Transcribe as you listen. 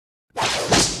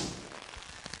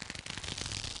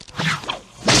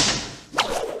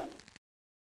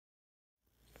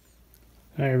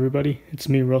Hi everybody, it's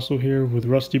me Russell here with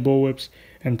Rusty Bullwhips,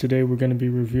 and today we're going to be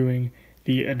reviewing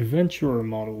the Adventurer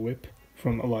model whip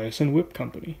from Eliason Whip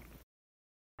Company.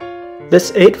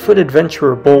 This 8-foot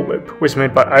Adventurer Bullwhip was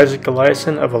made by Isaac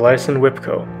Eliason of Eliason Whip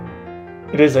Co.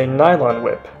 It is a nylon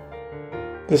whip.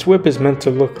 This whip is meant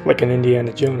to look like an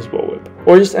Indiana Jones bullwhip,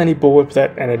 or just any bullwhip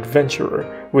that an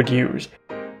adventurer would use.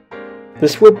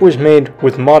 This whip was made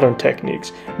with modern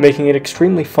techniques, making it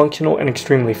extremely functional and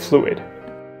extremely fluid.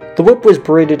 The whip was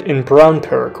braided in brown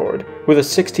paracord with a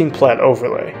 16 plat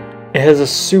overlay. It has a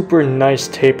super nice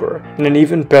taper and an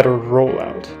even better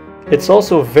rollout. It's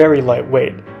also very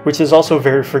lightweight, which is also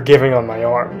very forgiving on my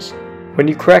arms. When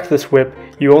you crack this whip,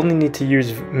 you only need to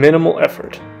use minimal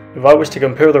effort. If I was to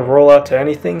compare the rollout to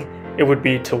anything, it would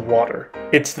be to water.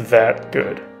 It's that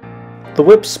good. The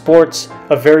whip sports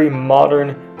a very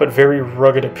modern but very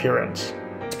rugged appearance.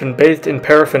 It's been bathed in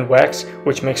paraffin wax,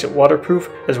 which makes it waterproof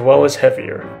as well as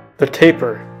heavier. The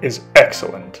taper is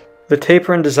excellent. The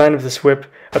taper and design of this whip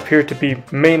appear to be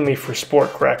mainly for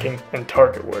sport cracking and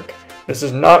target work. This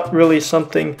is not really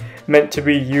something meant to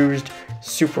be used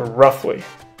super roughly.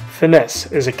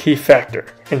 Finesse is a key factor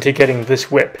into getting this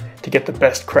whip to get the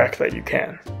best crack that you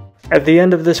can. At the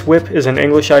end of this whip is an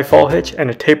English eye fall hitch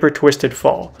and a taper twisted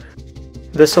fall.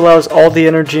 This allows all the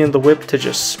energy in the whip to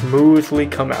just smoothly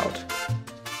come out.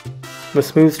 The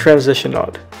smooth transition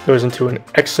knot goes into an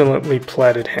excellently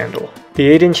plaited handle. The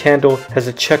 8-inch handle has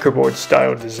a checkerboard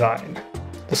style design.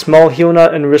 The small heel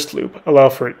knot and wrist loop allow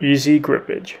for easy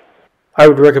grippage. I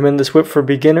would recommend this whip for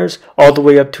beginners all the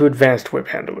way up to advanced whip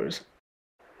handlers.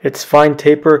 Its fine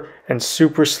taper and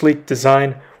super sleek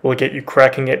design will get you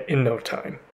cracking it in no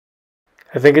time.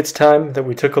 I think it's time that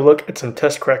we took a look at some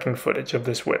test cracking footage of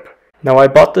this whip. Now, I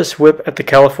bought this whip at the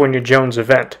California Jones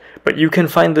event, but you can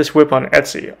find this whip on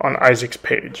Etsy on Isaac's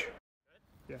page.